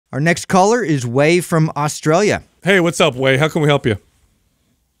Our next caller is Wei from Australia. Hey, what's up, Wei? How can we help you?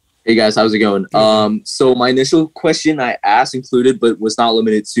 Hey guys, how's it going? So my initial question I asked included, but was not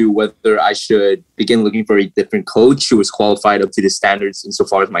limited to whether I should begin looking for a different coach who was qualified up to the standards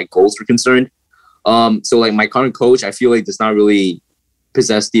insofar as my goals were concerned. So like my current coach, I feel like does not really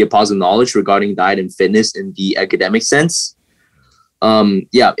possess the positive knowledge regarding diet and fitness in the academic sense.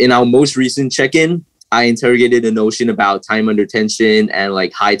 In our most recent check-in, I interrogated the notion about time under tension and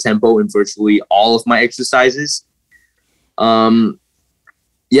like high tempo in virtually all of my exercises. So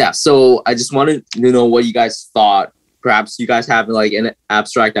I just wanted to know what you guys thought. Perhaps you guys have like an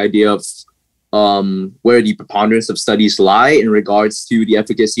abstract idea of where the preponderance of studies lie in regards to the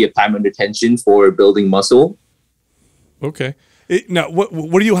efficacy of time under tension for building muscle. Okay. Now,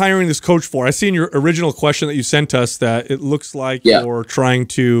 what are you hiring this coach for? I see in your original question that you sent us that it looks like you're trying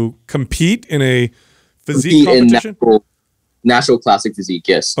to compete in a physique competition? In national classic physique,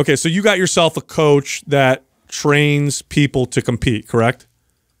 yes. Okay, so you got yourself a coach that trains people to compete, correct?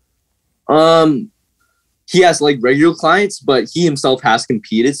 He has like regular clients, but he himself has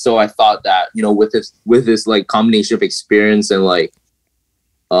competed. So I thought that, you know, with this like combination of experience and like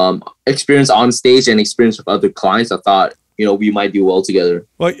experience on stage and experience with other clients, I thought, you know, we might do well together.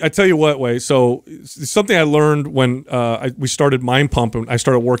 Well, I tell you what, Wei. So something I learned when we started Mind Pump and I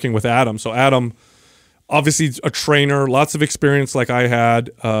started working with Adam. So Adam, obviously a trainer, lots of experience like I had,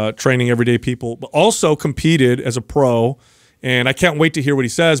 training everyday people, but also competed as a pro. And I can't wait to hear what he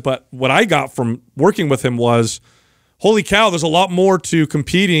says. But what I got from working with him was, holy cow, there's a lot more to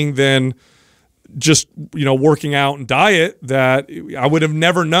competing than just, you know, working out and diet that I would have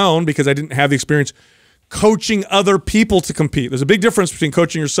never known because I didn't have the experience coaching other people to compete. There's a big difference between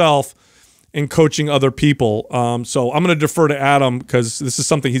coaching yourself and coaching other people. So I'm going to defer to Adam because this is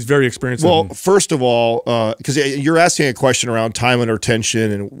something he's very experienced in. Well, first of all, because you're asking a question around time under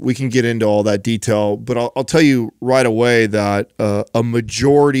tension, and we can get into all that detail, but I'll tell you right away that a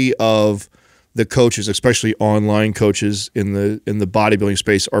majority of the coaches, especially online coaches in the bodybuilding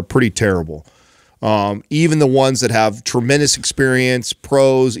space, are pretty terrible. Even the ones that have tremendous experience,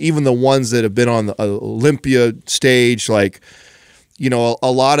 pros, even the ones that have been on the Olympia stage, like, you know, a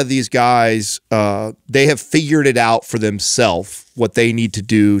lot of these guys, they have figured it out for themselves what they need to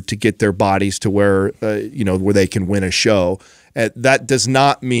do to get their bodies to where, you know, where they can win a show. That does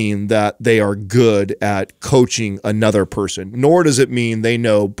not mean that they are good at coaching another person, nor does it mean they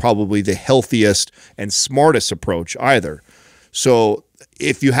know probably the healthiest and smartest approach either. So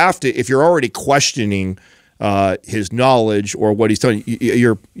if you're already questioning his knowledge or what he's telling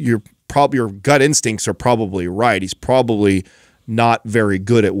you, your gut instincts are probably right. He's probably not very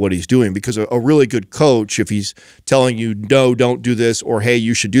good at what he's doing, because a really good coach, if he's telling you, no, don't do this, or hey,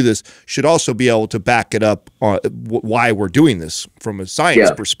 you should do this, should also be able to back it up on why we're doing this from a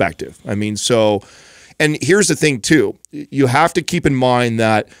science perspective. I mean, so, and here's the thing too, you have to keep in mind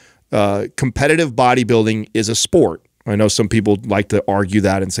that competitive bodybuilding is a sport. I know some people like to argue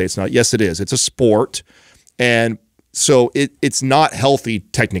that and say it's not. Yes, it is. It's a sport. And so it's not healthy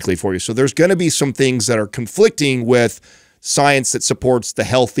technically for you. So there's going to be some things that are conflicting with science that supports the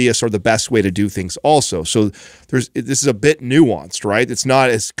healthiest or the best way to do things also. So this is a bit nuanced, right? It's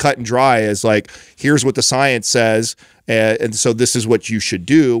not as cut and dry as like, here's what the science says, and so this is what you should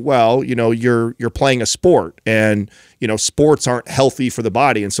do. Well, you know, you're playing a sport, and you know, sports aren't healthy for the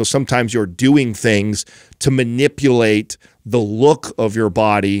body, and so sometimes you're doing things to manipulate the look of your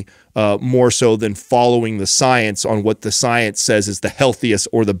body more so than following the science on what the science says is the healthiest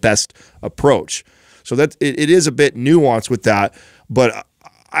or the best approach. So that it is a bit nuanced with that, but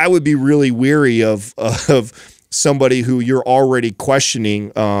I would be really weary of somebody who you're already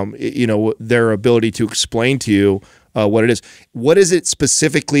questioning, you know, their ability to explain to you what it is. What is it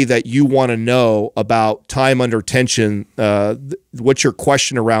specifically that you want to know about time under tension? What's your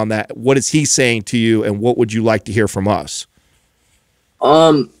question around that? What is he saying to you, and what would you like to hear from us?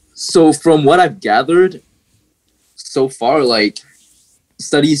 So from what I've gathered so far, like,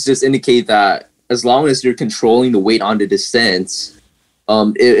 studies just indicate that as long as you're controlling the weight on the descent,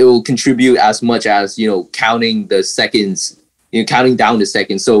 it will contribute as much as, you know, counting the seconds, you know, counting down the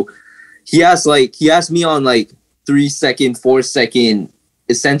seconds. So he has me on like 3 second, 4 second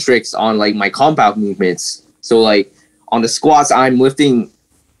eccentrics on like my compound movements. So like on the squats, I'm lifting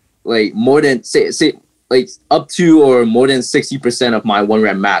like more than say like up to or more than 60% of my 1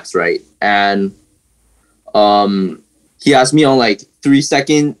 rep max, right? And he has me on like 3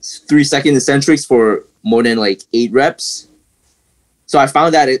 second eccentrics for more than like 8 reps. So I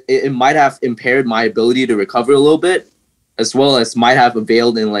found that it might have impaired my ability to recover a little bit, as well as might have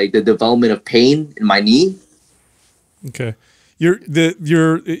availed in like the development of pain in my knee. Okay.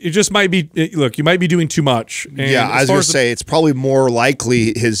 it just might be, look, you might be doing too much. And yeah, I was going to say it's probably more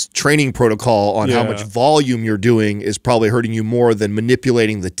likely his training protocol on how much volume you're doing is probably hurting you more than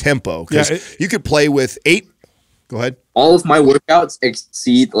manipulating the tempo. Because you could play with 8. Go ahead. All of my workouts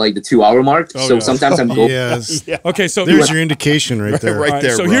exceed like the 2-hour mark, so sometimes I'm going. Yes. Okay, so there's your indication right there. Right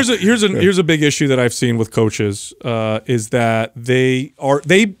there. So bro. here's a big issue that I've seen with coaches is that they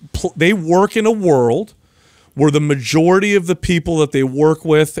work in a world where the majority of the people that they work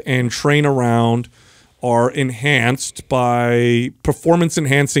with and train around are enhanced by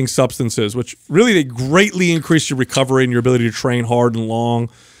performance-enhancing substances, which really they greatly increase your recovery and your ability to train hard and long.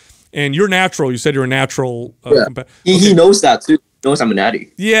 And you're natural. You said you're a natural. He knows that too. He knows I'm a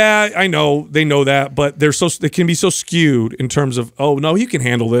natty. Yeah, I know. They know that, but they can be so skewed in terms of, oh no, you can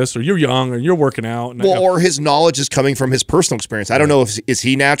handle this, or you're young, or you're working out. And or his knowledge is coming from his personal experience. I don't know is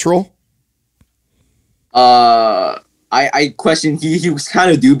he natural? I question. He was kind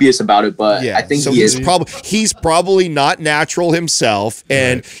of dubious about it, but I think so he is. He's probably not natural himself,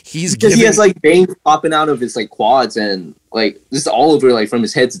 and he's because he has like veins popping out of his like quads and like just all over like from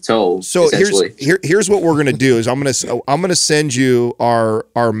his head to toe. So here's what we're gonna do is I'm gonna send you our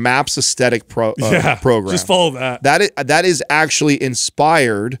MAPS aesthetic program. Just follow that. That is actually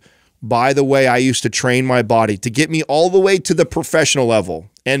inspired by the way I used to train my body to get me all the way to the professional level.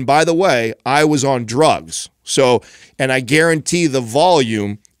 And by the way, I was on drugs. So, and I guarantee the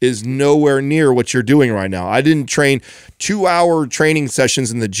volume is nowhere near what you're doing right now. I didn't train 2-hour training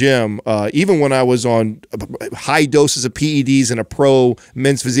sessions in the gym, even when I was on high doses of PEDs and a pro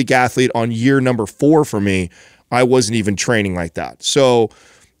men's physique athlete on year number 4 for me. I wasn't even training like that. So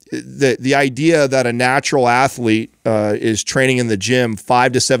the idea that a natural athlete is training in the gym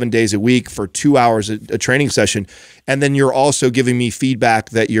 5 to 7 days a week for 2 hours a training session, and then you're also giving me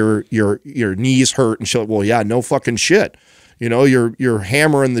feedback that your knees hurt and shit. Well, yeah, no fucking shit. You know, you're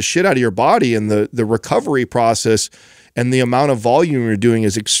hammering the shit out of your body, and the recovery process and the amount of volume you're doing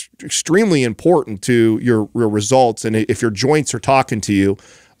is extremely important to your results. And if your joints are talking to you,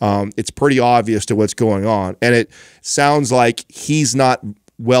 it's pretty obvious to what's going on. And it sounds like he's not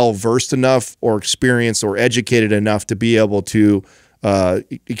well versed enough or experienced or educated enough to be able to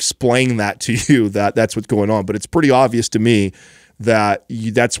explain that to you, that that's what's going on. But it's pretty obvious to me that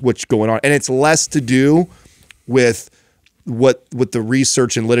that's what's going on, and it's less to do with what the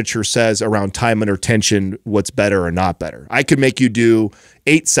research and literature says around time under tension, what's better or not better. I could make you do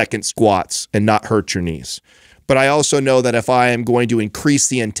 8-second squats and not hurt your knees. But I also know that if I am going to increase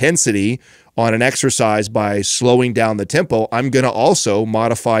the intensity on an exercise by slowing down the tempo, I'm going to also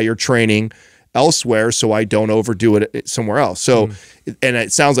modify your training elsewhere so I don't overdo it somewhere else. So, and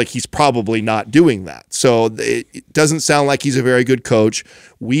it sounds like he's probably not doing that. So it doesn't sound like he's a very good coach.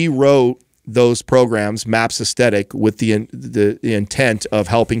 We wrote those programs, MAPS Aesthetic, with the intent of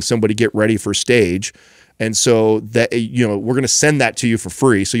helping somebody get ready for stage. And so that, you know, we're going to send that to you for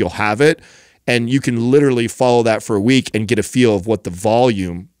free. So you'll have it, and you can literally follow that for a week and get a feel of what the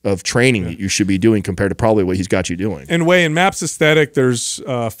volume of training that you should be doing compared to probably what he's got you doing. And in MAPS Aesthetic, there's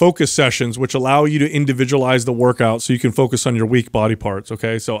focus sessions which allow you to individualize the workout so you can focus on your weak body parts.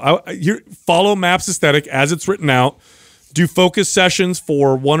 Okay, so follow MAPS Aesthetic as it's written out. Do focus sessions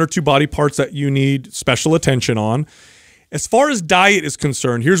for 1 or 2 body parts that you need special attention on. As far as diet is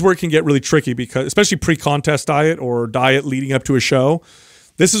concerned, here's where it can get really tricky, because especially pre-contest diet or diet leading up to a show,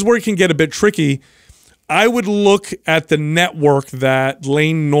 this is where it can get a bit tricky. I would look at the network that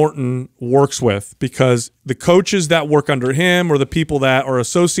Lane Norton works with, because the coaches that work under him or the people that are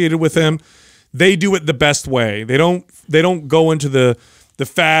associated with him, they do it the best way. They don't go into the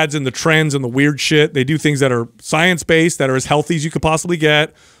fads and the trends and the weird shit. They do things that are science-based, that are as healthy as you could possibly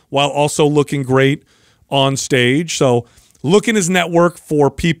get, while also looking great on stage. So look in his network for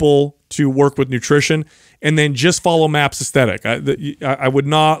people to work with nutrition, and then just follow MAPS Aesthetic. I would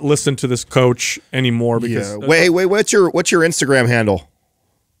not listen to this coach anymore, because wait, what's your Instagram handle?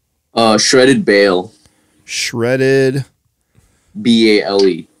 Shredded Bale. Shredded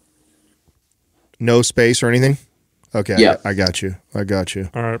BALE. No space or anything? Okay, yeah. I got you. All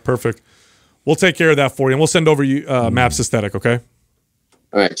right, perfect. We'll take care of that for you, and we'll send over you MAPS Aesthetic, okay?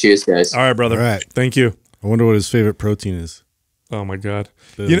 All right, cheers, guys. All right, brother. All right. Thank you. I wonder what his favorite protein is. Oh, my God.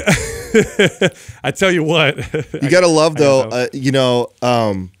 You know, I tell you what. You got to love, though,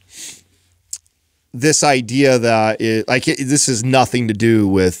 this idea that this has nothing to do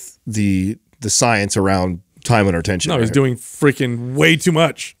with the science around time under tension. No, he's doing freaking way too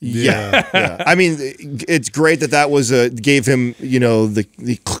much. Yeah. I mean, it's great that was gave him, the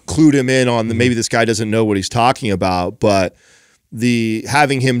clued him in on maybe this guy doesn't know what he's talking about, but the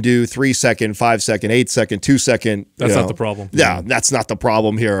having him do 3 second, 5 second, 8 second, 2 second. That's not the problem. Yeah, that's not the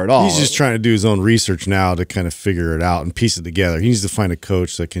problem here at all. He's just trying to do his own research now to kind of figure it out and piece it together. He needs to find a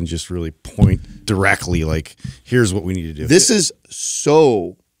coach that can just really point directly, like, here's what we need to do. This is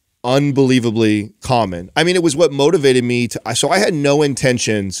so unbelievably common. I mean, it was what motivated me to. So I had no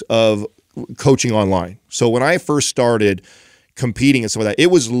intentions of coaching online. So when I first started competing and stuff like that,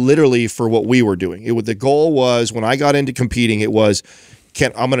 it was literally for what we were doing. The goal was, when I got into competing, it was,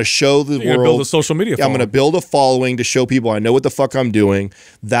 I'm going to show the world. Build a social media following. I'm going to build a following to show people I know what the fuck I'm doing.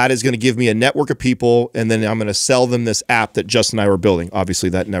 That is going to give me a network of people, and then I'm going to sell them this app that Justin and I were building. Obviously,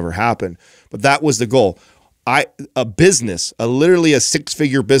 that never happened, but that was the goal. Literally a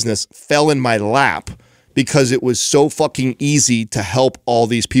 6-figure business fell in my lap because it was so fucking easy to help all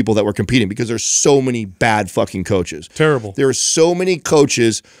these people that were competing, because there's so many bad fucking coaches. Terrible. There are so many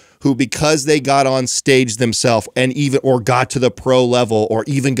coaches who, because they got on stage themselves or got to the pro level or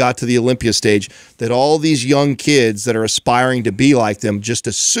even got to the Olympia stage, that all these young kids that are aspiring to be like them just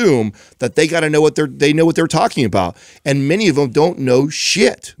assume that they got to know what they're talking about. And many of them don't know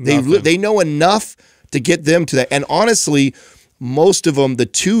shit. They know enough to get them to that. And honestly, most of them, the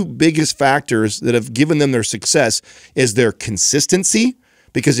two biggest factors that have given them their success is their consistency.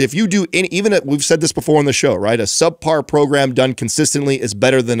 Because if you do we've said this before on the show, right? A subpar program done consistently is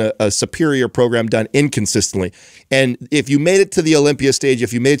better than a superior program done inconsistently. And if you made it to the Olympia stage,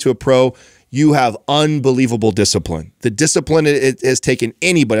 if you made it to a pro, you have unbelievable discipline. The discipline it has taken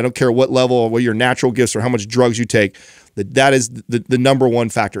anybody, I don't care what level or what your natural gifts or how much drugs you take, that is the number one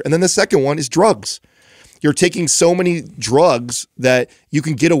factor. And then the second one is drugs. You're taking so many drugs that you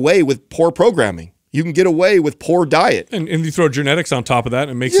can get away with poor programming. You can get away with poor diet, and you throw genetics on top of that,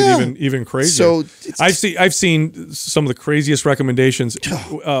 and it makes it even crazier. So I've seen some of the craziest recommendations.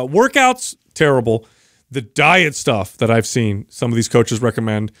 Workouts, terrible. The diet stuff that I've seen some of these coaches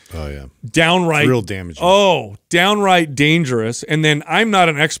recommend. Oh yeah, downright real damaging. Oh, downright dangerous. And then I'm not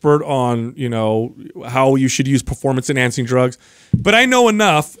an expert on how you should use performance enhancing drugs, but I know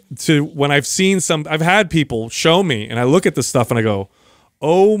enough to, when I've had people show me, and I look at this stuff and I go,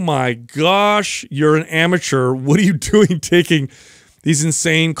 oh my gosh, you're an amateur. What are you doing taking these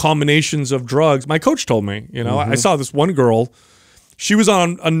insane combinations of drugs? My coach told me, I saw this one girl, she was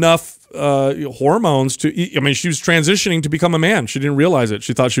on enough hormones she was transitioning to become a man. She didn't realize it.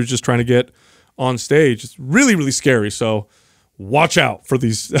 She thought she was just trying to get on stage. It's really, really scary. So watch out for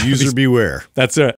these. User beware. That's it.